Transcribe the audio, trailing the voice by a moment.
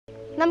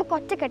നമുക്ക്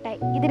ഒറ്റക്കെട്ടായി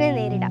ഇതിനെ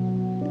നേരിടാം.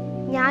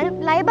 ഞാനും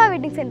ലൈബ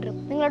വെഡിങ് സെന്ററും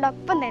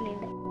നിങ്ങളോടൊപ്പം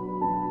തന്നെയുണ്ട്.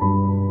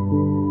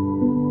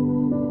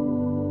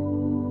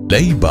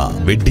 Laiba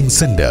wedding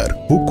centre,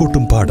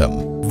 Pookkottumpadam,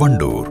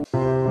 Wandoor.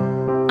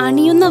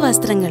 അണിയുന്ന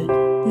വസ്ത്രങ്ങൾ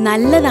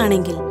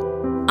നല്ലതാണെങ്കിൽ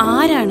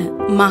ആരാണ്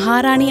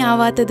മഹാറാണി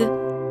ആവാത്തത്?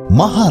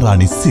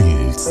 മഹാറാണി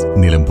സിൽക്സ്,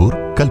 നിലമ്പൂർ,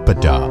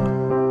 കൽപ്പറ്റ.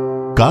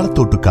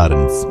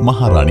 കാളത്തോട്ടുകാരൻസ്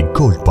മഹാറാണി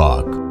ഗോൾഡ്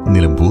പാർക്ക്,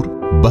 നിലമ്പൂർ,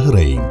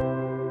 ബഹ്റൈൻ.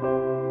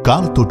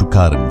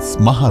 കാളത്തോട്ടുകാരൻസ്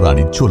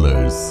മഹാറാണി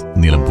Jewellers,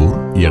 Nilambur,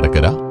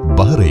 Edakkara,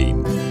 Bahrain.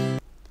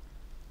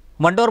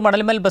 Wandoor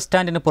മണൽമൽ bus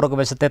സ്റ്റാൻഡിന്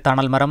പുറകുവശത്തെ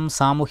തണൽമരം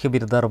സാമൂഹ്യ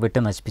വിരുദ്ധർ വെട്ടി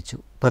നശിപ്പിച്ചു.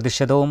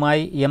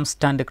 പ്രതിഷേധവുമായി എം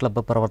സ്റ്റാൻഡ്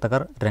ക്ലബ്ബ്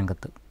പ്രവർത്തകർ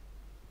രംഗത്ത്.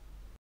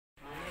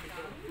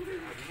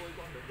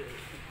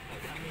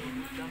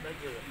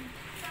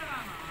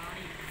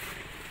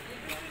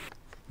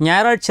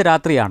 ഞായറാഴ്ച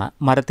രാത്രിയാണ്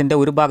മരത്തിൻ്റെ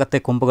ഒരു ഭാഗത്തെ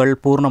കൊമ്പുകൾ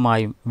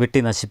പൂർണ്ണമായും വെട്ടി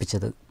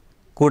നശിപ്പിച്ചത്.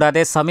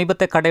 കൂടാതെ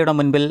സമീപത്തെ കടയുടെ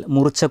മുൻപിൽ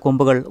മുറിച്ച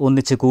കൊമ്പുകൾ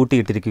ഒന്നിച്ച്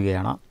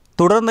കൂട്ടിയിട്ടിരിക്കുകയാണ്.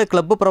 തുടർന്ന്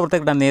ക്ലബ്ബ്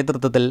പ്രവർത്തകരുടെ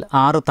നേതൃത്വത്തിൽ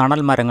 6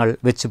 തണൽ മരങ്ങൾ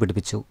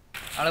വെച്ചുപിടിപ്പിച്ചു.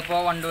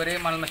 ഞങ്ങളിപ്പോൾ വണ്ടൂർ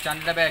മണൽ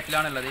സ്റ്റാൻഡിൻ്റെ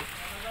ബാക്കിലാണുള്ളത്.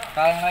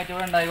 കാലങ്ങളായിട്ട്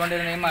ഇവിടെ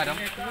ഉണ്ടായിക്കൊണ്ടിരുന്ന ഈ മരം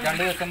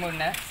 2 ദിവസം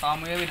മുന്നേ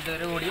സാമൂഹ്യ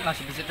വിരുദ്ധർ കൂടി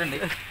നശിപ്പിച്ചിട്ടുണ്ട്.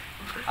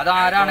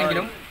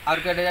 അതാരാണെങ്കിലും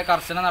അവർക്കെതിരെ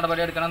കർശന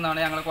നടപടി എടുക്കണമെന്നാണ്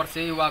ഞങ്ങൾ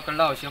കുറച്ച്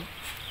യുവാക്കളുടെ ആവശ്യം.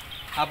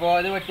 അപ്പോൾ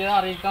അത് വെട്ടിയത്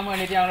അറിയിക്കാൻ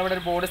വേണ്ടിയിട്ട് ഞങ്ങളിവിടെ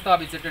ഒരു ബോർഡ്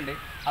സ്ഥാപിച്ചിട്ടുണ്ട്.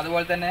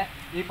 അതുപോലെ തന്നെ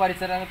ഈ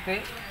പരിസരത്ത്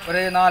ഒരു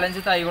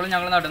 4-5 തൈകളും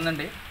ഞങ്ങൾ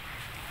നടുന്നുണ്ട്.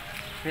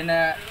 പിന്നെ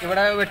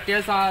ഇവിടെ വെട്ടിയ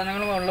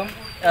സാധനങ്ങൾ മുകളിലും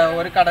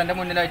ഒരു കടൻ്റെ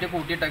മുന്നിലായിട്ട്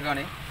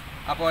കൂട്ടിയിട്ടേക്കാണ്.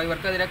 അപ്പോൾ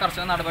ഇവർക്കെതിരെ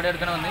കർശന നടപടി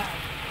എടുക്കണമെന്ന്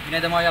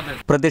വിനീതമായി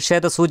അഭ്യർത്ഥിക്കുന്നു.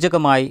 പ്രതിഷേധ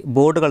സൂചകമായി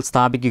ബോർഡുകൾ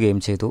സ്ഥാപിക്കുകയും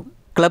ചെയ്തു.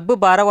 ക്ലബ്ബ്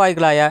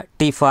ഭാരവാഹികളായ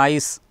T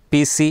Fayis,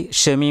 PC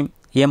Shameem,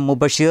 M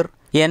Mubasheer,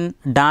 N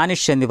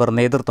Danish എന്നിവർ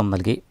നേതൃത്വം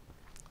നൽകി.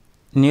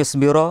 News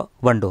bureau,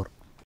 Wandoor.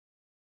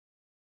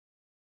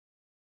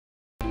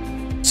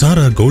 Sara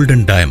golden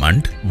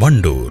diamond,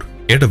 Wandoor,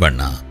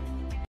 Edavanna.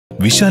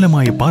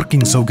 വിശാലമായ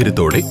പാർക്കിംഗ്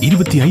സൗകര്യത്തോടെ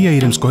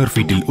 25,000 സ്ക്വയർ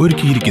ഫീറ്റിൽ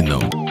ഒരുക്കിയിരിക്കുന്നു.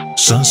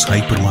 സാസ്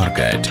hyper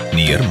market,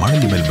 near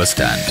Manalimal bus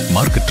stand,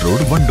 market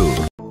road, Wandoor.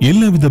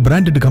 എല്ലാവിധ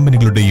ബ്രാൻഡഡ്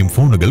കമ്പനികളുടെയും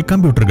ഫോണുകൾ,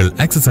 കമ്പ്യൂട്ടറുകൾ,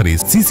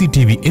 ആക്സസറീസ്,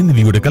 CCTV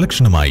എന്നിവയുടെ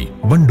കളക്ഷനുമായി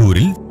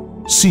വണ്ടൂരിൽ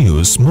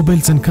Zeus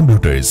mobiles and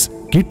computers,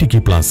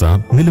 KTK Plaza,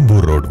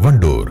 Nilambur road,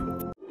 Wandoor.